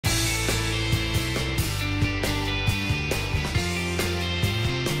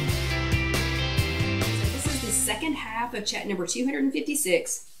second half of chat number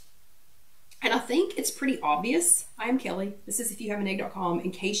 256. And I think it's pretty obvious. I am Kelly. This is IfYouHaveAnEgg.com,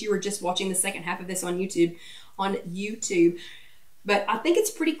 in case you were just watching the second half of this on YouTube. But I think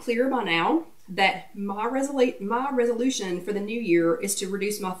it's pretty clear by now that my resolution for the new year is to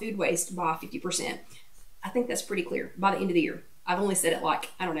reduce my food waste by 50%. I think that's pretty clear by the end of the year. I've only said it like,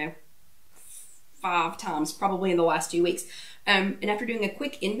 I don't know, 5 times probably in the last 2 weeks. And after doing a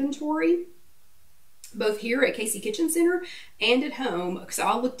quick inventory, both here at Casey Kitchen Center and at home, so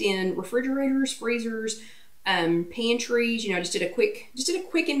I looked in refrigerators, freezers, pantries, you know, I just did a quick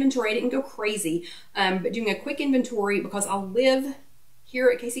inventory. I didn't go crazy, but doing a quick inventory because I live here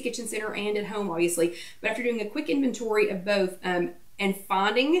at Casey Kitchen Center and at home, obviously. But after doing a quick inventory of both, and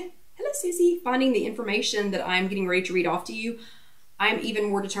finding, hello Susie, finding the information that I'm getting ready to read off to you, I'm even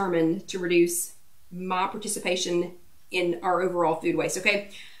more determined to reduce my participation in our overall food waste, okay?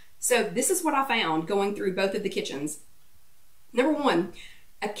 So this is what I found going through both of the kitchens. Number one,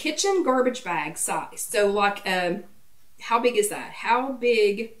 a kitchen garbage bag size. So like, how big is that? How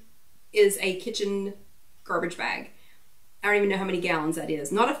big is a kitchen garbage bag? I don't even know how many gallons that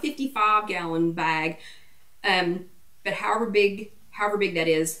is. Not a 55-gallon bag, but however big that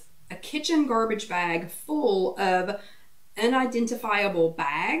is. A kitchen garbage bag full of unidentifiable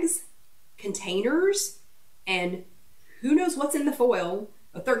bags, containers, and who knows what's in the foil.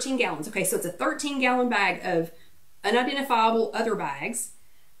 13 gallons. Okay, so it's a 13-gallon bag of unidentifiable other bags,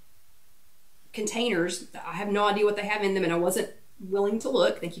 containers. I have no idea what they have in them, and I wasn't willing to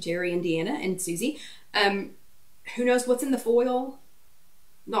look. Thank you, Terry and Deanna and Susie. Who knows what's in the foil?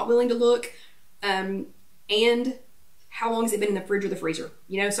 Not willing to look. And how long has it been in the fridge or the freezer?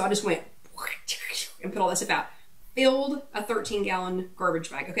 You know, so I just went and put all that stuff out. Filled a 13-gallon garbage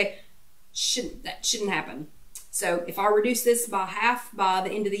bag. Okay, that shouldn't happen. So if I reduce this by half by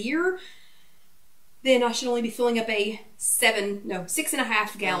the end of the year, then I should only be filling up a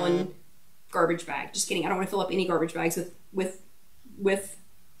 6.5-gallon garbage bag. Just kidding. I don't want to fill up any garbage bags with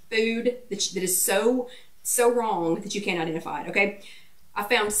food that is so wrong that you can't identify it. Okay, I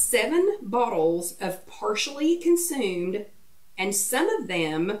found 7 bottles of partially consumed, and some of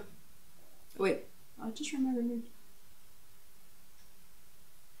them. Wait, I just remembered.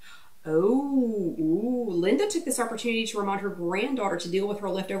 Oh, Linda took this opportunity to remind her granddaughter to deal with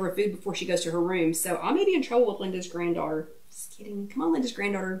her leftover food before she goes to her room. So I may be in trouble with Linda's granddaughter. Just kidding. Come on, Linda's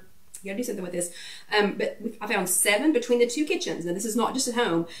granddaughter. You gotta do something with this. But I found 7 between the 2 kitchens. Now, this is not just at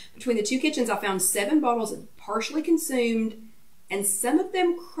home. Between the 2 kitchens, I found 7 bottles of partially consumed, and some of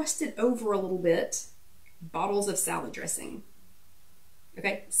them crusted over a little bit, bottles of salad dressing.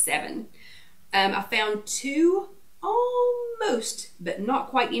 Okay, 7. I found 2 almost, but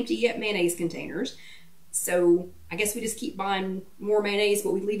not quite empty yet, mayonnaise containers. So I guess we just keep buying more mayonnaise,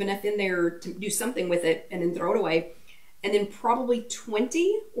 but we leave enough in there to do something with it and then throw it away. And then probably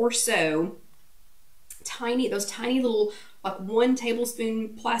 20 or so those tiny little, like 1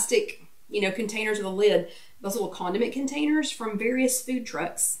 tablespoon plastic, you know, containers with a lid, those little condiment containers from various food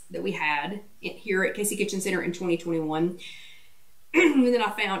trucks that we had here at Casey Kitchen Center in 2021. And then I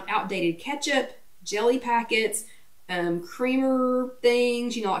found outdated ketchup, jelly packets, creamer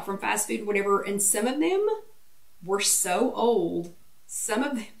things, you know, like from fast food, whatever. And some of them were so old. Some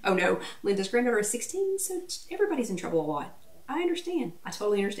of them, oh no, Linda's granddaughter is 16, so everybody's in trouble a lot. I understand. I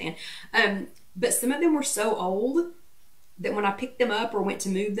totally understand. But some of them were so old that when I picked them up or went to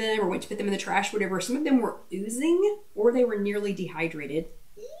move them or went to put them in the trash, whatever, some of them were oozing or they were nearly dehydrated.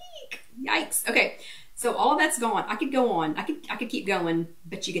 Eek! Yikes. Okay. So all of that's gone. I could go on. I could keep going,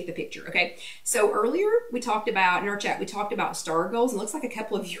 but you get the picture, okay? So earlier we talked about, in our chat, we talked about star goals, and it looks like a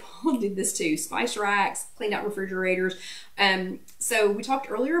couple of you all did this too. Spice racks, cleaned out refrigerators. So we talked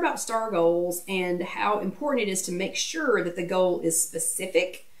earlier about star goals and how important it is to make sure that the goal is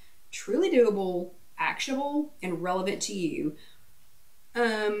specific, truly doable, actionable, and relevant to you.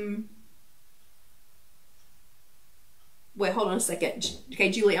 Wait, hold on a second. Okay,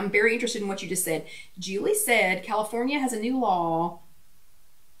 Julie, I'm very interested in what you just said. Julie said California has a new law,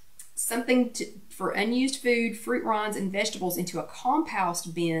 for unused food, fruit rinds, and vegetables into a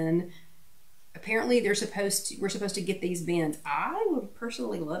compost bin. Apparently, we're supposed to get these bins. I would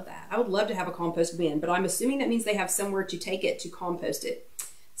personally love that. I would love to have a compost bin, but I'm assuming that means they have somewhere to take it to compost it.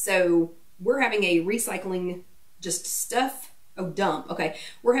 So we're having a recycling dump. Okay,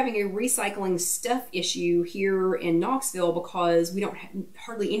 we're having a recycling stuff issue here in Knoxville because we don't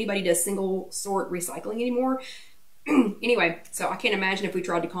hardly anybody does single sort recycling anymore. Anyway, so I can't imagine if we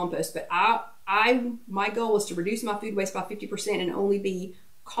tried to compost, but my goal is to reduce my food waste by 50% and only be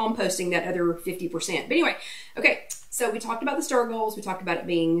composting that other 50%. But anyway, okay, so we talked about the STAR goals. We talked about it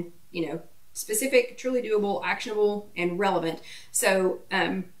being, you know, specific, truly doable, actionable, and relevant. So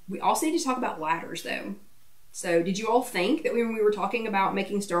we also need to talk about ladders though. So did you all think that when we were talking about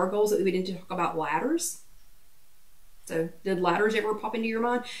making STAR goals that we didn't talk about ladders? So did ladders ever pop into your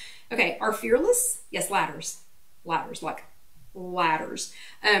mind? Okay, our fearless, yes, ladders, like ladders.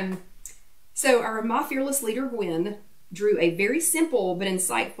 So my fearless leader, Gwen, drew a very simple but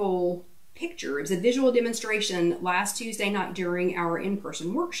insightful picture. It was a visual demonstration last Tuesday night during our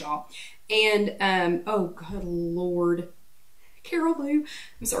in-person workshop. And, oh, good Lord. Carol Lou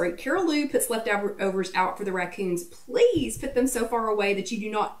puts leftovers out for the raccoons. Please put them so far away that you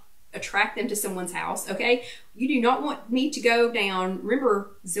do not attract them to someone's house, okay? You do not want me to go down,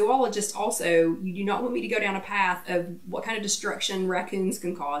 remember, zoologists also, you do not want me to go down a path of what kind of destruction raccoons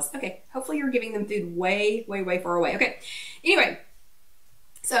can cause. Okay, hopefully you're giving them food way, way, way far away. Okay, anyway,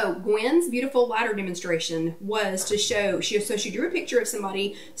 so Gwen's beautiful ladder demonstration was to show, she drew a picture of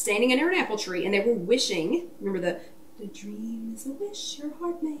somebody standing under an apple tree and they were wishing, remember the dream is a wish your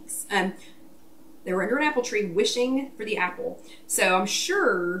heart makes. They were under an apple tree wishing for the apple. So I'm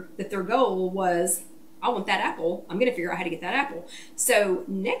sure that their goal was, I want that apple. I'm going to figure out how to get that apple. So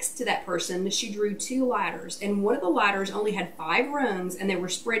next to that person, she drew 2 ladders. And one of the ladders only had 5 rungs and they were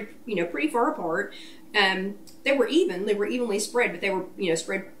spread, pretty far apart. They were evenly spread, but they were,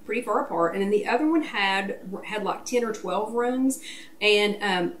 spread pretty far apart. And then the other one had like 10 or 12 rungs. And,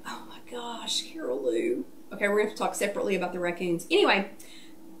 oh my gosh, Carol Lou. Okay, we're going to have to talk separately about the raccoons. Anyway.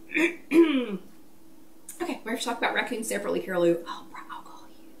 Okay, we're going to talk about raccoons separately, Carol Lou. I'll call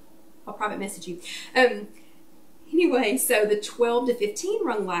you. I'll private message you. Anyway, so the 12 to 15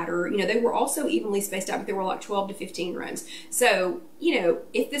 rung ladder, they were also evenly spaced out, but they were like 12 to 15 rungs. So,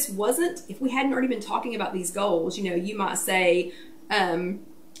 if we hadn't already been talking about these goals, you might say, oh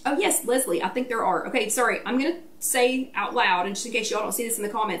yes, Leslie, I think there are. Okay, sorry, I'm going to say out loud, and just in case y'all don't see this in the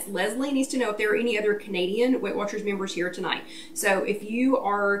comments, Leslie needs to know if there are any other Canadian Weight Watchers members here tonight. So if you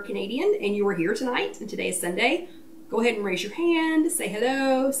are Canadian and you are here tonight, and today is Sunday, go ahead and raise your hand, say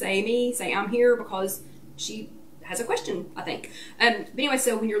hello, say me, say I'm here, because she has a question, I think. But anyway,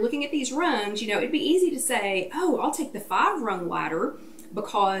 so when you're looking at these rungs, it'd be easy to say, oh, I'll take the 5 rung ladder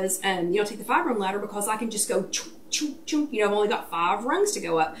because, take the 5 rung ladder because I can just go, I've only got 5 rungs to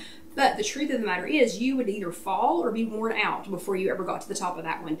go up. But the truth of the matter is you would either fall or be worn out before you ever got to the top of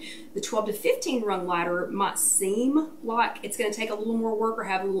that one. The 12 to 15 rung ladder might seem like it's going to take a little more work or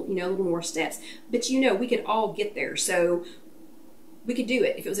have a little more steps, but we could all get there. So we could do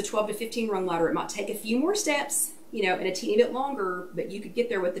it. If it was a 12 to 15 rung ladder, it might take a few more steps, and a teeny bit longer, but you could get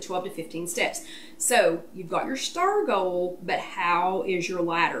there with the 12 to 15 steps. So you've got your STAR goal, but how is your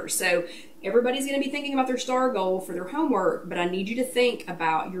ladder? So everybody's going to be thinking about their STAR goal for their homework, but I need you to think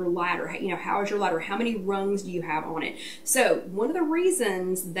about your ladder. How is your ladder? How many rungs do you have on it? So one of the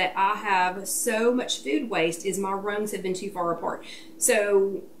reasons that I have so much food waste is my rungs have been too far apart.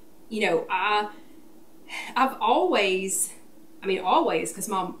 So, I've always, because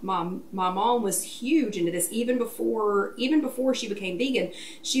my mom was huge into this. Even before she became vegan,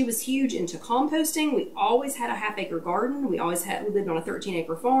 she was huge into composting. We always had a half-acre garden. We lived on a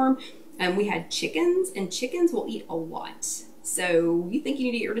 13-acre farm, and we had chickens, and chickens will eat a lot. So you think you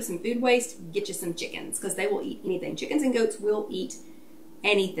need to get rid of some food waste? Get you some chickens, because they will eat anything. Chickens and goats will eat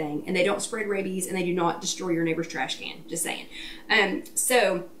anything, and they don't spread rabies, and they do not destroy your neighbor's trash can. Just saying.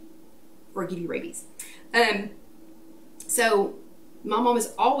 Or give you rabies. So my mom had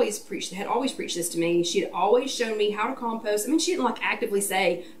always preached this to me. She had always shown me how to compost. She didn't actively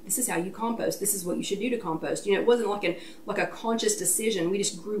say, this is how you compost. This is what you should do to compost. It wasn't like a conscious decision. We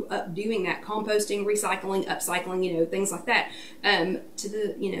just grew up doing that, composting, recycling, upcycling, things like that. To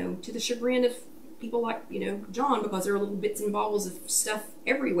the chagrin of people like, John, because there are little bits and bobbles of stuff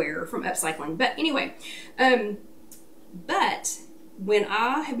everywhere from upcycling. But anyway, but when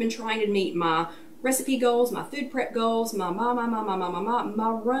I have been trying to meet my recipe goals, my food prep goals, my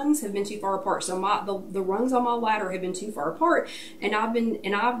rungs have been too far apart. So the rungs on my ladder have been too far apart, and I've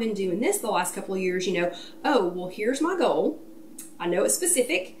been doing this the last couple of years. Oh, well, here's my goal. I know it's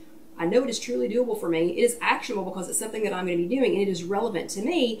specific. I know it is truly doable for me. It is actionable because it's something that I'm going to be doing and it is relevant to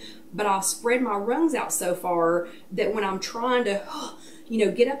me. But I'll spread my rungs out so far that when I'm trying to,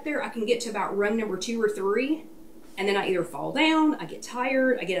 get up there, I can get to about rung number 2 or 3. And then I either fall down, I get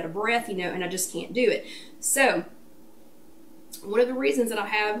tired, I get out of breath, and I just can't do it. So one of the reasons that I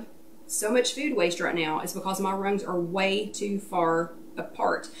have so much food waste right now is because my rungs are way too far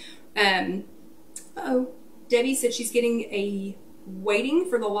apart. Debbie said she's getting waiting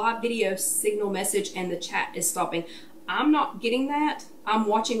for the live video signal message and the chat is stopping. I'm not getting that. I'm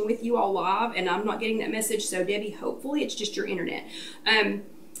watching with you all live and I'm not getting that message. So Debbie, hopefully it's just your internet.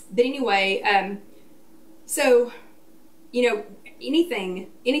 But anyway, so, you know, anything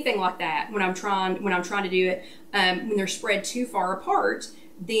like that, when I'm trying to do it, when they're spread too far apart,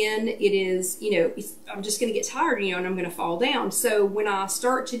 then it is, you know, I'm just going to get tired, you know, and I'm going to fall down. So when I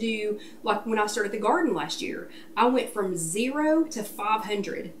start to do, like when I started the garden last year, I went from 0 to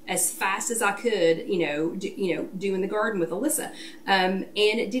 500 as fast as I could, you know, doing the garden with Alyssa. And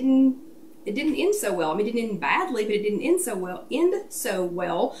it didn't end so well. I mean, it didn't end badly, but it didn't end so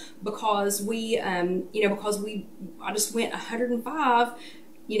well because we, you know, I just went 105,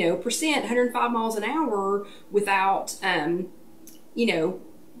 you know, %, 105 miles an hour without,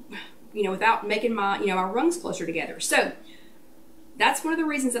 without making my, you know, our rungs closer together. So that's one of the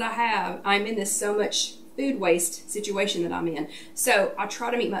reasons that I'm in this so much food waste situation that I'm in. So I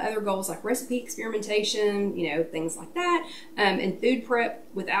try to meet my other goals like recipe experimentation, you know, things like that, and food prep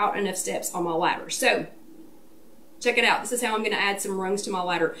without enough steps on my ladder. So check it out. This is how I'm going to add some rungs to my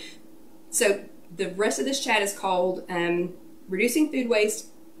ladder. So the rest of this chat is called Reducing Food Waste,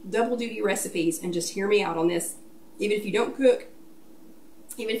 Double Duty Recipes, and just hear me out on this. Even if you don't cook,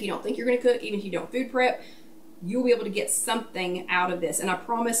 even if you don't think you're going to cook, even if you don't food prep, you'll be able to get something out of this. And I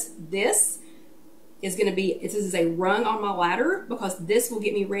promise this is going to be, this is a rung on my ladder, because this will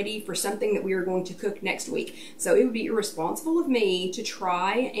get me ready for something that we are going to cook next week. So it would be irresponsible of me to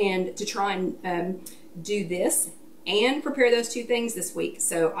try and do this and prepare those two things this week.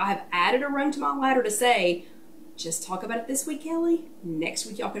 So I have added a rung to my ladder to say, just talk about it this week, Kelly. Next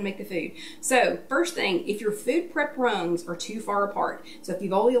week, y'all can make the food. So first thing, if your food prep rungs are too far apart, so if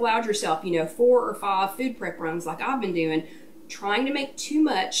you've only allowed yourself, you know, 4 or 5 food prep rungs like I've been doing, trying to make too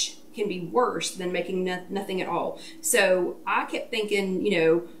much can be worse than making nothing at all. So I kept thinking, you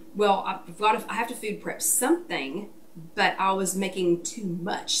know, well, I have to food prep something, but I was making too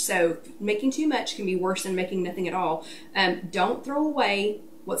much. So making too much can be worse than making nothing at all. Don't throw away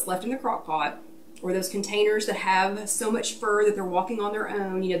what's left in the crock pot, or those containers that have so much fur that they're walking on their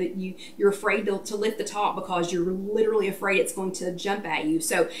own, you know, that you're afraid to lift the top because you're literally afraid it's going to jump at you.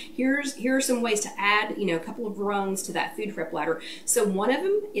 So here are some ways to add, you know, a couple of rungs to that food prep ladder. So one of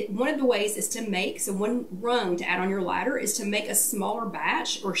the ways is to make, so one rung to add on your ladder is to make a smaller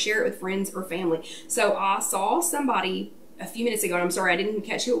batch or share it with friends or family. So I saw somebody a few minutes ago, and I'm sorry I didn't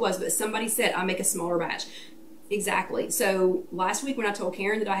catch who it was, but somebody said I make a smaller batch. Exactly. So last week when I told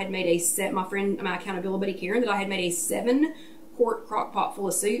Karen that I had made my accountability buddy Karen, that I had made a 7-quart crock pot full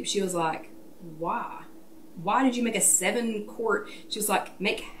of soup, she was like, why? Why did you make a 7-quart? She was like,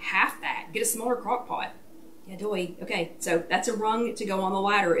 make half that. Get a smaller crock pot. Yeah, doy. Okay, so that's a rung to go on the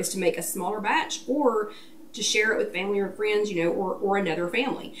ladder, is to make a smaller batch or to share it with family or friends, you know, or another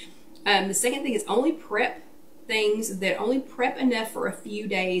family. The second thing is only prep enough for a few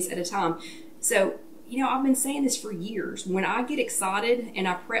days at a time. So, you know, I've been saying this for years. When I get excited and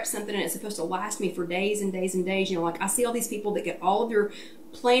I prep something and it's supposed to last me for days and days and days, you know, like I see all these people that get all of their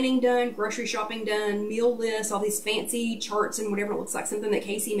planning done, grocery shopping done, meal lists, all these fancy charts and whatever. It looks like something that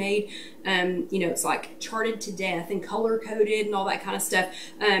Casey made. You know, it's like charted to death and color coded and all that kind of stuff.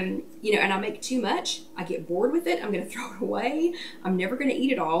 You know, and I make too much. I get bored with it. I'm going to throw it away. I'm never going to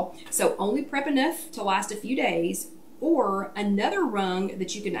eat it all. So only prep enough to last a few days. Or another rung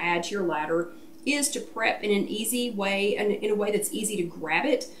that you can add to your ladder is to prep in an easy way, and in a way that's easy to grab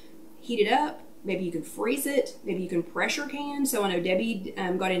it, heat it up. Maybe you can freeze it. Maybe you can pressure can. So I know Debbie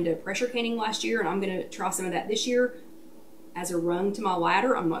got into pressure canning last year, and I'm going to try some of that this year as a rung to my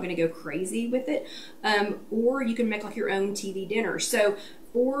ladder. I'm not going to go crazy with it. Or you can make like your own TV dinner. So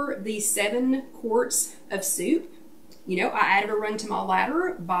for the 7 quarts of soup, you know, I added a rung to my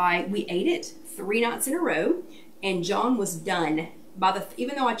ladder we ate it 3 nights in a row, and John was done.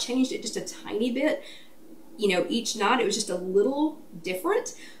 Even though I changed it just a tiny bit, you know, each night it was just a little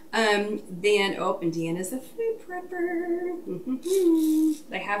different. And Deanna's a food prepper.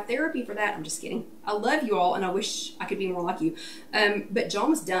 They have therapy for that. I'm just kidding. I love you all, and I wish I could be more like you. But John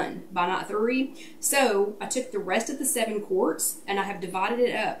was done by night 3. So I took the rest of the 7 quarts and I have divided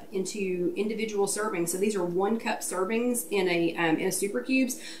it up into individual servings. So these are 1-cup servings in a Super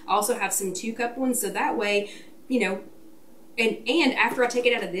Cubes. I also have some 2-cup ones. So that way, you know, and after I take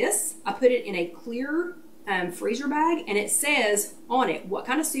it out of this, I put it in a clear freezer bag, and it says on it what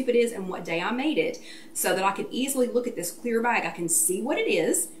kind of soup it is and what day I made it, so that I can easily look at this clear bag. I can see what it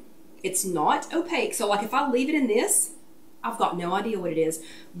is. It's not opaque. So like if I leave it in this, I've got no idea what it is.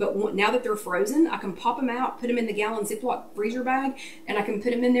 But now that they're frozen, I can pop them out, put them in the gallon Ziploc freezer bag, and I can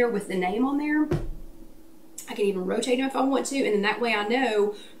put them in there with the name on there. I can even rotate them if I want to, and then that way I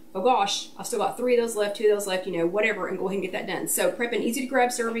know, oh gosh, I've still got 3 of those left, 2 of those left, you know, whatever, and go ahead and get that done. So prepping easy to grab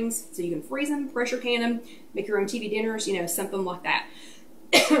servings, so you can freeze them, pressure can them, make your own TV dinners, you know, something like that.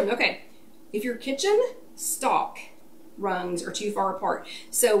 Okay, if your kitchen stock rungs are too far apart.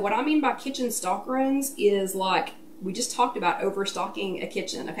 So what I mean by kitchen stock rungs is like we just talked about overstocking a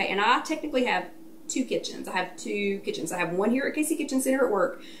kitchen, okay? And I technically have two kitchens. I have two kitchens. I have one here at Casey Kitchen Center at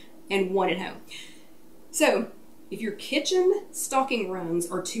work and one at home. So if your kitchen stocking rungs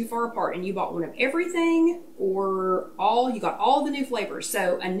are too far apart and you bought one of everything or you got all the new flavors.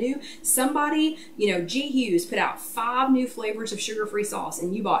 So somebody, you know, G. Hughes put out 5 new flavors of sugar-free sauce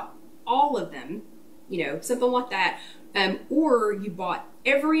and you bought all of them, you know, something like that. Or you bought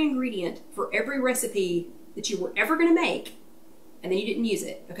every ingredient for every recipe that you were ever going to make and then you didn't use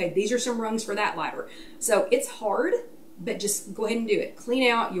it. Okay, these are some rungs for that ladder. So it's hard, but just go ahead and do it.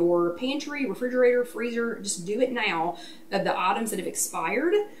 Clean out your pantry, refrigerator, freezer. Just do it now of the items that have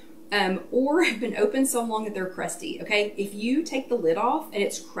expired or have been open so long that they're crusty, okay? If you take the lid off and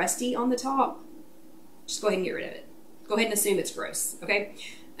it's crusty on the top, just go ahead and get rid of it. Go ahead and assume it's gross, okay?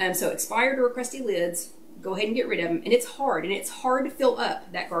 So expired or crusty lids, go ahead and get rid of them. And it's hard to fill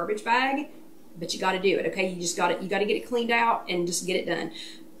up that garbage bag, but you got to do it, okay? You got to get it cleaned out and just get it done.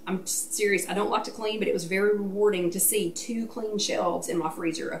 I'm serious. I don't like to clean, but it was very rewarding to see 2 clean shelves in my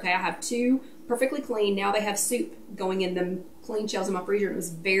freezer. Okay, I have 2 perfectly clean. Now they have soup going in them clean shelves in my freezer. And it was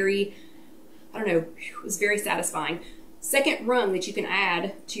very, I don't know, it was very satisfying. Second rung that you can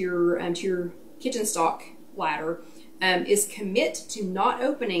add to your kitchen stock ladder is commit to not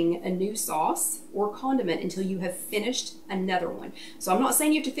opening a new sauce or condiment until you have finished another one. So I'm not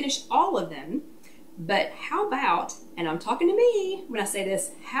saying you have to finish all of them, but how about, and I'm talking to me when I say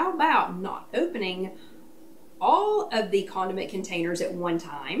this, how about not opening all of the condiment containers at one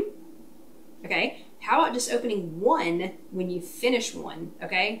time? Okay, how about just opening one when you finish one?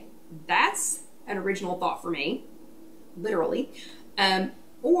 Okay, that's an original thought for me, literally.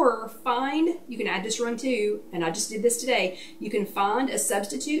 Or you can add this rung too, and I just did this today, you can find a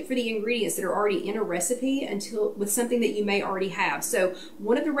substitute for the ingredients that are already in a recipe with something that you may already have. So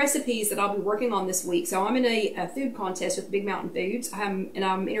one of the recipes that I'll be working on this week, so I'm in a food contest with Big Mountain Foods, and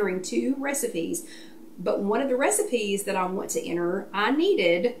I'm entering 2 recipes, but one of the recipes that I want to enter, I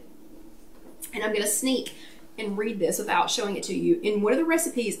needed, and I'm going to sneak and read this without showing it to you. In one of the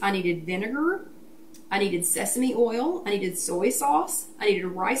recipes, I needed vinegar, I needed sesame oil, I needed soy sauce, I needed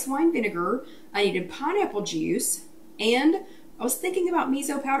rice wine vinegar, I needed pineapple juice, and I was thinking about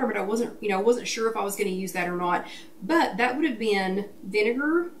miso powder, but I wasn't sure if I was going to use that or not. But that would have been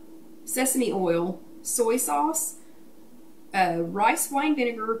vinegar, sesame oil, soy sauce, rice wine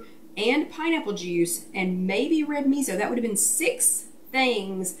vinegar, and pineapple juice, and maybe red miso. That would have been 6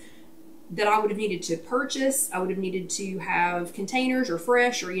 things that I would have needed to purchase. I would have needed to have containers or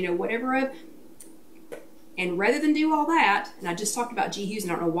fresh or, you know, whatever of. And rather than do all that, and I just talked about G. Hughes,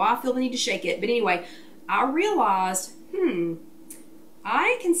 and I don't know why I feel the need to shake it, but anyway, I realized,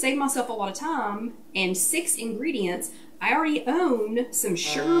 I can save myself a lot of time, and 6 ingredients. I already own some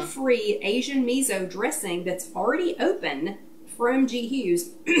sugar-free Asian miso dressing that's already open from G. Hughes,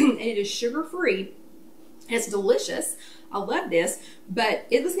 and it is sugar-free. It's delicious. I love this, but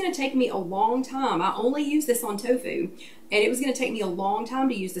it was going to take me a long time. I only use this on tofu, and it was going to take me a long time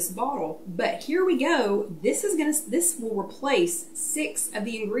to use this bottle. But here we go. This will replace 6 of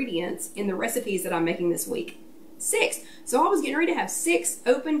the ingredients in the recipes that I'm making this week. 6. So I was getting ready to have 6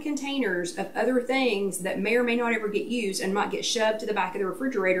 open containers of other things that may or may not ever get used and might get shoved to the back of the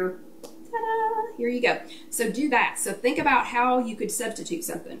refrigerator. Ta-da! Here you go. So do that. So think about how you could substitute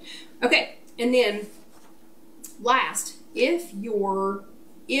something. Okay, and then last, if you're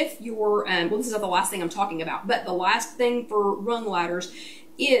well, this is not the last thing I'm talking about, but the last thing for rung ladders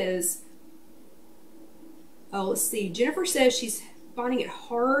is, let's see, Jennifer says she's finding it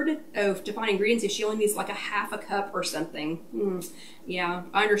hard to find ingredients if she only needs like a half a cup or something. Yeah,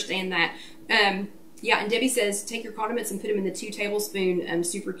 I understand that. Yeah, and Debbie says take your condiments and put them in the 2 tablespoon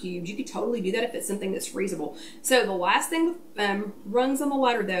super cubes. You could totally do that if it's something that's freezable. So the last thing with rungs on the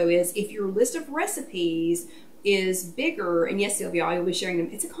ladder though is if your list of recipes is bigger, and yes, Sylvia, I will be sharing them.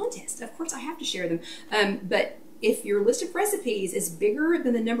 It's a contest. Of course, I have to share them. But if your list of recipes is bigger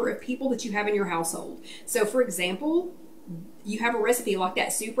than the number of people that you have in your household. So for example, you have a recipe like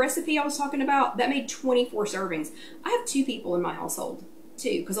that soup recipe I was talking about, that made 24 servings. I have 2 people in my household,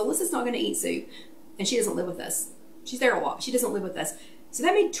 2, because Alyssa's not going to eat soup, and she doesn't live with us. She's there a lot, but she doesn't live with us. So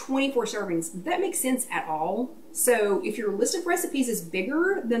that made 24 servings. Does that make sense at all? So if your list of recipes is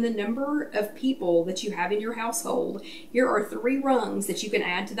bigger than the number of people that you have in your household, here are 3 rungs that you can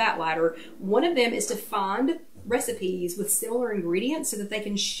add to that ladder. One of them is to find recipes with similar ingredients so that they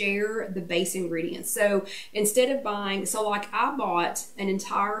can share the base ingredients. So instead of buying, so like I bought an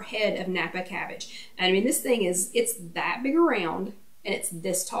entire head of Napa cabbage. And I mean, this thing it's that big around. and it's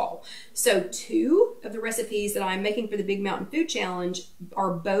this tall. So 2 of the recipes that I'm making for the Big Mountain Food Challenge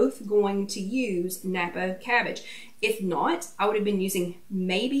are both going to use Napa cabbage. If not, I would have been using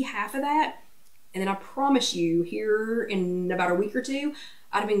maybe half of that. And then I promise you, here in about a week or 2,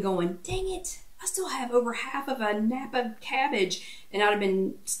 I'd have been going, dang it, I still have over half of a Napa cabbage, and I'd have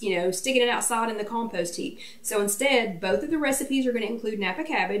been, you know, sticking it outside in the compost heap. So instead, both of the recipes are going to include Napa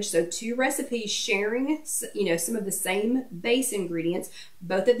cabbage. So 2 recipes sharing, you know, some of the same base ingredients.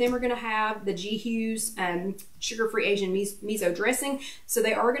 Both of them are going to have the G. Hughes sugar-free Asian miso dressing. So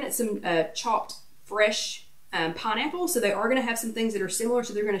they are going to some chopped fresh pineapple, so they are going to have some things that are similar,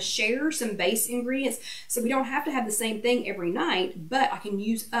 so they're going to share some base ingredients, so we don't have to have the same thing every night, but I can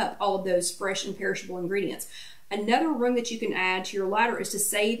use up all of those fresh and perishable ingredients. Another rung that you can add to your ladder is to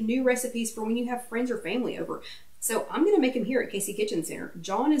save new recipes for when you have friends or family over. So I'm going to make them here at Casey Kitchen Center.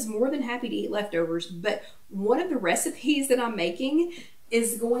 John is more than happy to eat leftovers, but one of the recipes that I'm making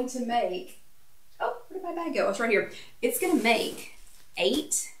is going to make, oh, where did my bag go? It's right here. It's going to make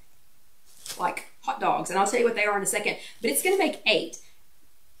 8 like hot dogs, and I'll tell you what they are in a second, but it's going to make 8.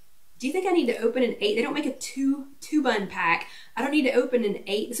 Do you think I need to open an 8? They don't make a two bun pack. I don't need to open an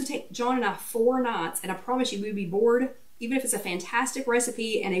 8. This will take John and I 4 nights, and I promise you we'd be bored. Even if it's a fantastic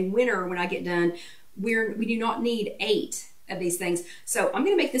recipe and a winner when I get done, we do not need 8 of these things. So I'm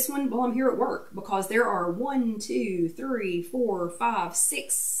going to make this one while I'm here at work, because there are 1, 2, 3, 4, 5,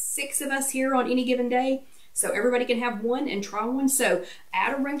 6 of us here on any given day. So everybody can have one and try one. So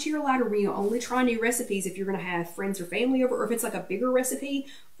add a ring to your ladder when you only try new recipes if you're going to have friends or family over, or if it's like a bigger recipe,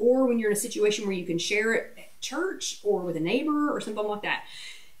 or when you're in a situation where you can share it at church or with a neighbor or something like that.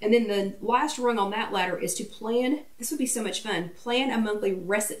 And then the last rung on that ladder is to plan, this would be so much fun, plan a monthly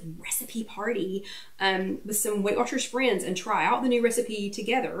recipe party with some Weight Watchers friends and try out the new recipe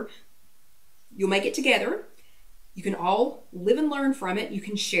together. You'll make it together. You can all live and learn from it. You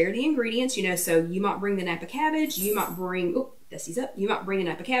can share the ingredients, you know, so you might bring the Napa cabbage, you might bring, oh, Dusty's up, you might bring the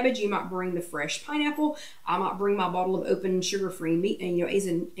Napa cabbage, you might bring the fresh pineapple, I might bring my bottle of open sugar-free meat and, you know,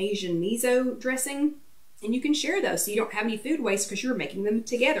 Asian miso dressing, and you can share those so you don't have any food waste because you're making them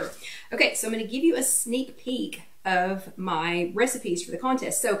together. Okay, so I'm going to give you a sneak peek of my recipes for the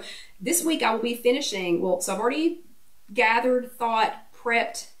contest. So this week I will be finishing, well, so I've already gathered, thought,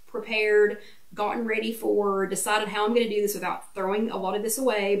 prepped, prepared, gotten ready for, decided how I'm going to do this without throwing a lot of this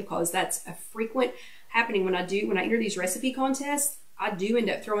away, because that's a frequent happening when I enter these recipe contests. I do end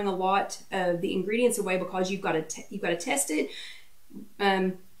up throwing a lot of the ingredients away because you've got to test it.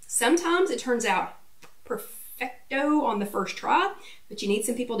 Sometimes it turns out perfecto on the first try, but you need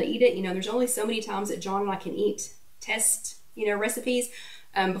some people to eat it. You know, there's only so many times that John and I can test, you know, recipes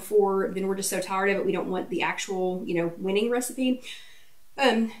before then we're just so tired of it. We don't want the actual, you know, winning recipe.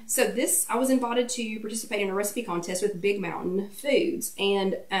 So I was invited to participate in a recipe contest with Big Mountain Foods,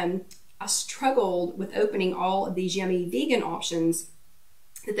 and I struggled with opening all of these yummy vegan options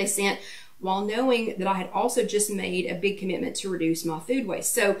that they sent, while knowing that I had also just made a big commitment to reduce my food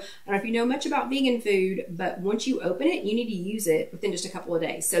waste. So I don't know if you know much about vegan food, but once you open it, you need to use it within just a couple of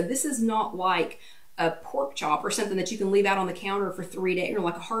days. So this is not like a pork chop or something that you can leave out on the counter for 3 days, or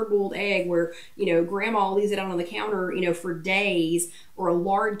like a hard-boiled egg where, you know, grandma leaves it out on the counter, you know, for days, or a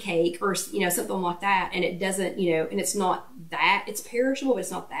lard cake, or, you know, something like that, and it doesn't, you know, and it's not that, it's perishable, but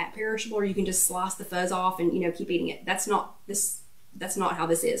it's not that perishable, or you can just slice the fuzz off and, you know, keep eating it. That's not how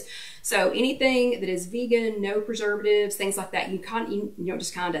this is. So anything that is vegan, no preservatives, things like that, you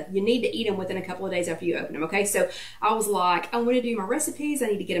need to eat them within a couple of days after you open them. Okay, so I was like, I want to do my recipes, I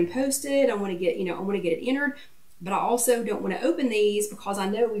need to get them posted, I want to get it entered, but I also don't want to open these because I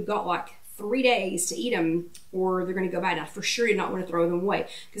know we've got like 3 days to eat them or they're going to go bad. And I for sure did not want to throw them away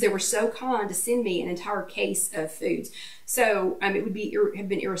because they were so kind to send me an entire case of foods. So it would have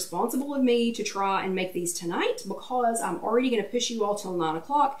been irresponsible of me to try and make these tonight because I'm already going to push you all till 9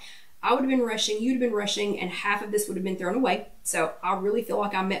 o'clock. I would have been rushing, you'd have been rushing, and half of this would have been thrown away. So I really feel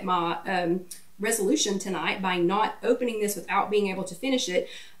like I met my resolution tonight by not opening this without being able to finish it.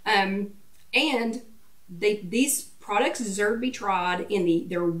 And these products deserve to be tried in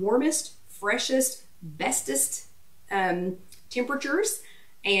their warmest, freshest, bestest temperatures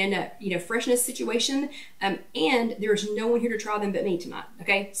and freshness situation, and there's no one here to try them but me tonight.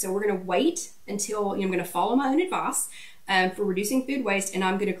 Okay, so we're going to wait until I'm going to follow my own advice for reducing food waste, and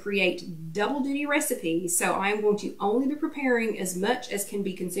I'm going to create double duty recipes. So I'm going to only be preparing as much as can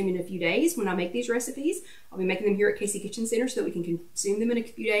be consumed in a few days when I make these recipes. I'll be making them here at Casey Kitchen Center so that we can consume them in a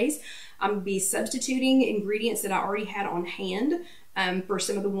few days. I'm going to be substituting ingredients that I already had on hand for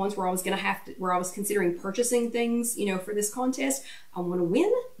some of the ones where I was where I was considering purchasing things, you know, for this contest. I want to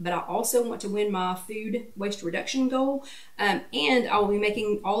win, but I also want to win my food waste reduction goal. And I will be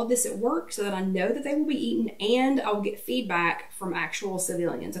making all of this at work so that I know that they will be eaten, and I will get feedback from actual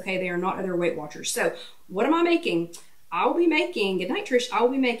civilians. Okay, they are not other Weight Watchers. So what am I making? I'll be making, good night Trish, I'll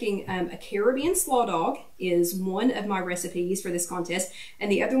be making a Caribbean slaw dog is one of my recipes for this contest, and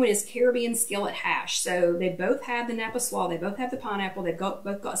the other one is Caribbean skillet hash. So they both have the Napa slaw, they both have the pineapple, they've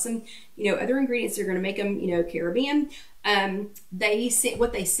both got some, you know, other ingredients that are going to make them, you know, Caribbean.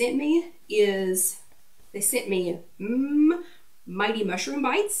 What they sent me is, they sent me mighty mushroom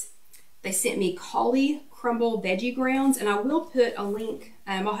bites, they sent me cauli crumble veggie grounds, and I will put a link,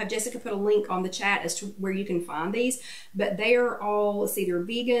 I'll have Jessica put a link on the chat as to where you can find these, but they are all, let's see, they're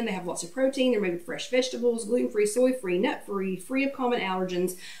vegan, they have lots of protein, they're made with fresh vegetables, gluten-free, soy-free, nut-free, free of common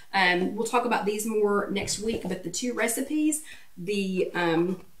allergens. We'll talk about these more next week, but the two recipes, the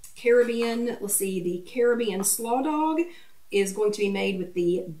Caribbean, let's see, the Caribbean slaw dog is going to be made with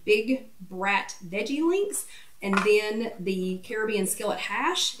the Big Brat veggie links, and then the Caribbean skillet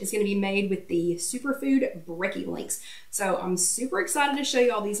hash is going to be made with the superfood brekkie links. So I'm super excited to show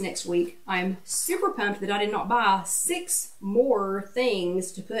you all these next week. I'm super pumped that I did not buy 6 more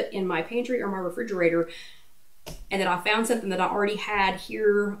things to put in my pantry or my refrigerator, and that I found something that I already had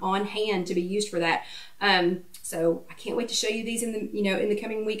here on hand to be used for that. So I can't wait to show you these in the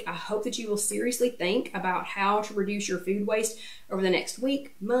coming week. I hope that you will seriously think about how to reduce your food waste over the next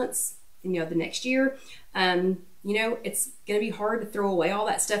week, months, and, you know, the next year. You know, it's going to be hard to throw away all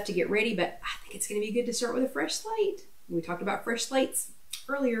that stuff to get ready, but I think it's going to be good to start with a fresh slate. We talked about fresh slates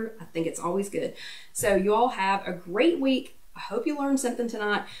earlier. I think it's always good. So you all have a great week. I hope you learned something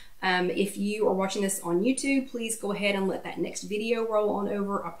tonight. If you are watching this on YouTube, please go ahead and let that next video roll on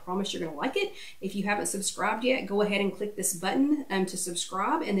over. I promise you're going to like it. If you haven't subscribed yet, go ahead and click this button to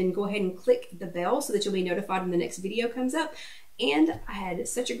subscribe, and then go ahead and click the bell so that you'll be notified when the next video comes up. And I had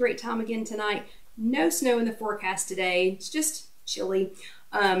such a great time again tonight. No snow in the forecast today. It's just chilly.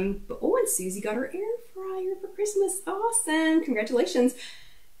 And Susie got her air fryer for Christmas. Awesome. Congratulations.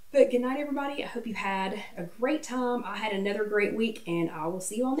 But good night, everybody. I hope you had a great time. I had another great week, and I will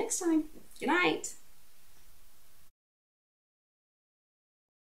see you all next time. Good night.